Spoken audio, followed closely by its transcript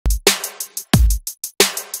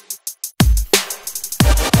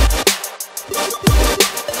Welcome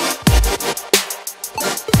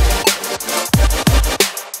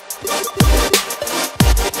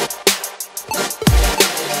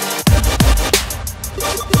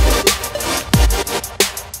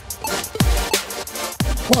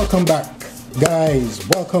back, guys.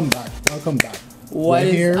 Welcome back. What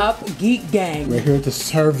is up, Geek Gang? We're here to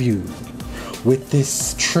serve you with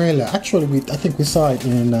this trailer. Actually, I think we saw it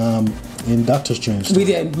in Doctor Strange. We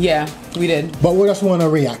did, yeah, we did. But we just want to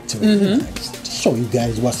react to it. Just show you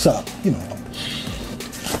guys what's up. You know,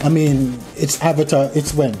 I mean, it's Avatar.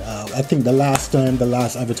 It's when I think the last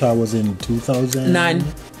Avatar was in 2009.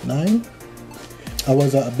 I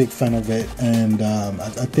was a big fan of it, and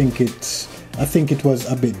I think it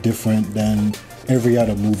was a bit different than every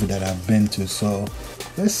other movie that I've been to. So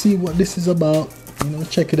let's see what this is about. You know,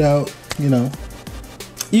 check it out. You know,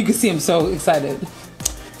 you can see I'm so excited.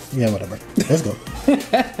 Yeah, whatever. Let's go.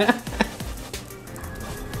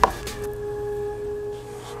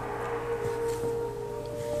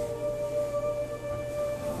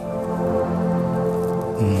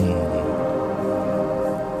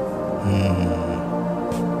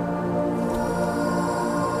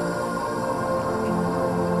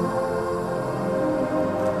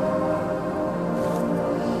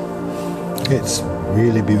 It's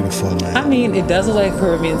really beautiful, man. I mean, it does look like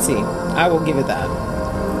Caribbean Sea. I will give it that.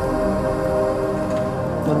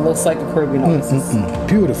 It looks like a Caribbean oasis.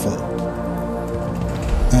 Beautiful.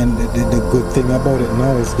 And the good thing about it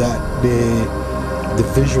now is that the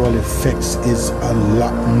visual effects is a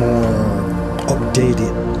lot more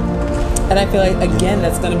updated. And I feel like, again,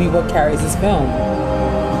 that's going to be what carries this film.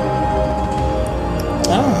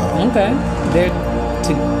 Oh, okay. They're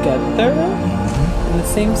together in the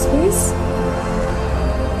same space.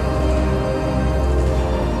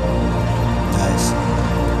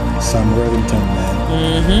 Sam Worthington,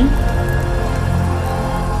 man.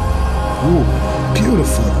 Ooh,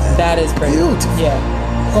 beautiful, man. That is pretty. Beautiful. Yeah.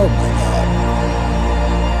 Oh my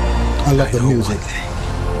God. I love the music.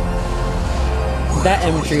 That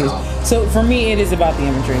imagery. So for me, it is about the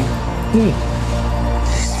imagery.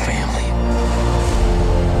 Family.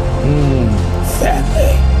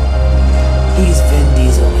 Family. He's Vin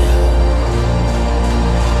Diesel now.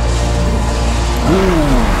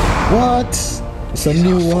 What? It's a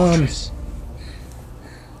new one.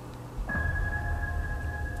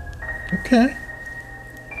 Okay.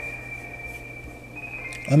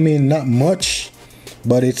 I mean, not much,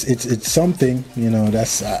 but it's something. You know,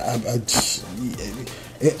 that's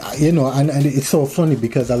you know, and it's so funny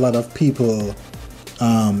because a lot of people,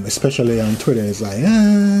 especially on Twitter, is like,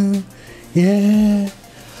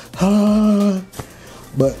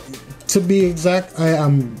 but to be exact, I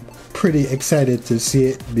am pretty excited to see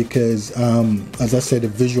it because as I said, the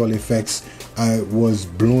visual effects, I was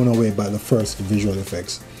blown away by the first visual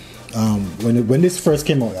effects. When this first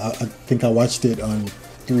came out, I think I watched it on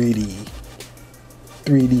 3D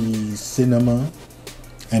cinema,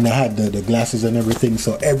 and I had the glasses and everything,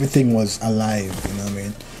 so everything was alive, you know what I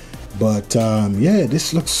mean? But yeah,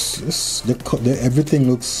 everything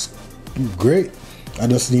looks great. I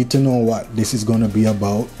just need to know what this is gonna be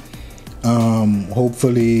about.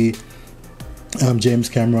 Hopefully James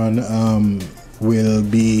Cameron will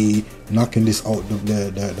be knocking this out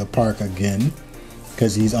the park again,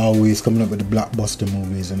 because he's always coming up with the blockbuster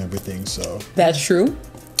movies and everything. So that's true.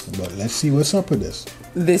 But let's see what's up with this.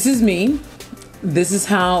 This is me. This is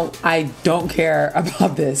how I don't care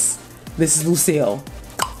about this. This is Lucille.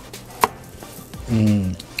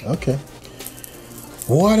 Okay.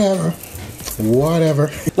 Whatever.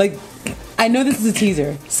 Like, I know this is a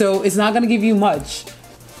teaser, so it's not gonna give you much.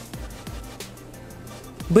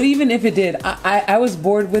 But even if it did, I was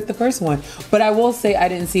bored with the first one. But I will say I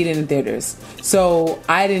didn't see it in the theaters, so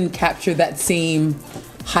I didn't capture that same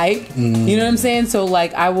hype. You know what I'm saying? So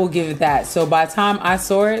like, I will give it that. So by the time I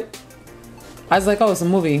saw it, I was like, oh, it's a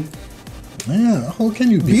movie. Yeah, how can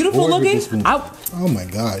you be beautiful bored looking? With this movie? Oh my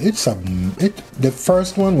God, the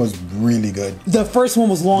first one was really good. The first one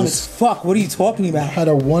was long as fuck. What are you talking about? It had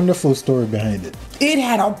a wonderful story behind it. It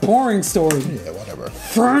had a boring story. Yeah, whatever.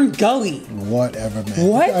 Fern Gully. Whatever, man.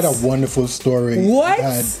 What? It had a wonderful story. What? It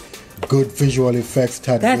had good visual effects.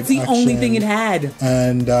 That's the only thing it had.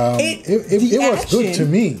 And it was good to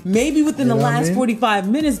me. Maybe within the last 45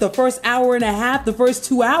 minutes, the first hour and a half, the first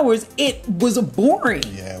 2 hours, it was boring.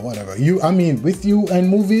 Yeah, whatever. With you and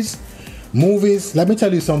movies, let me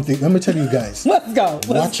tell you something. Let me tell you guys. Let's go.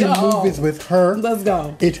 Watching movies with her. Let's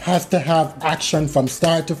go. It has to have action from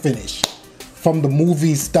start to finish. From the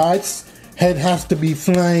movie starts, Head has to be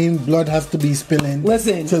flying, blood has to be spilling.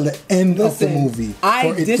 Listen, till the end of the movie.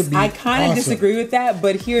 I kind of disagree with that,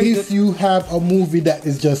 but here's you have a movie that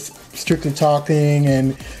is just strictly talking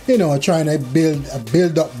and trying to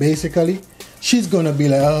build up basically, she's gonna be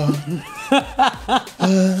like,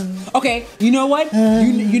 okay, you know what?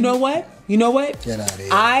 You know what? Get out of here.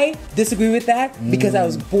 I disagree with that because I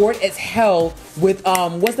was bored as hell with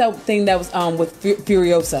what's that thing that was with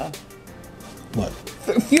Furiosa? What?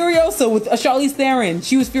 Furiosa with Charlize Theron.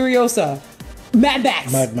 She was Furiosa. Mad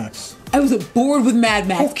Max. I was bored with Mad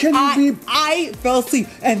Max. How can you be? I fell asleep,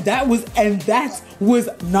 and that was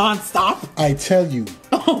nonstop. I tell you.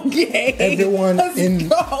 Okay. Everyone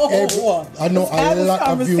I know a lot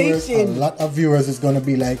of viewers is gonna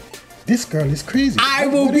be like, this girl is crazy. I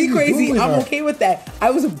will be crazy. I'm okay with that.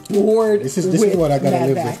 I was bored. This is what I gotta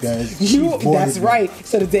live with, guys. That's right.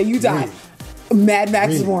 So the day you die, Mad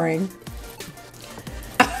Max is boring.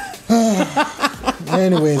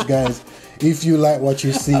 Anyways, guys, if you like what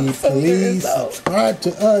you see, please subscribe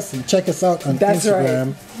to us and check us out on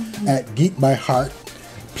Instagram at Geek by Heart.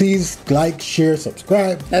 Please like, share,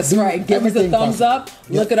 subscribe. That's right. Give us a thumbs up.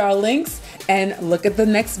 Yep. Look at our links and look at the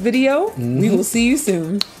next video. We will see you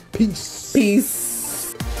soon. Peace. Peace.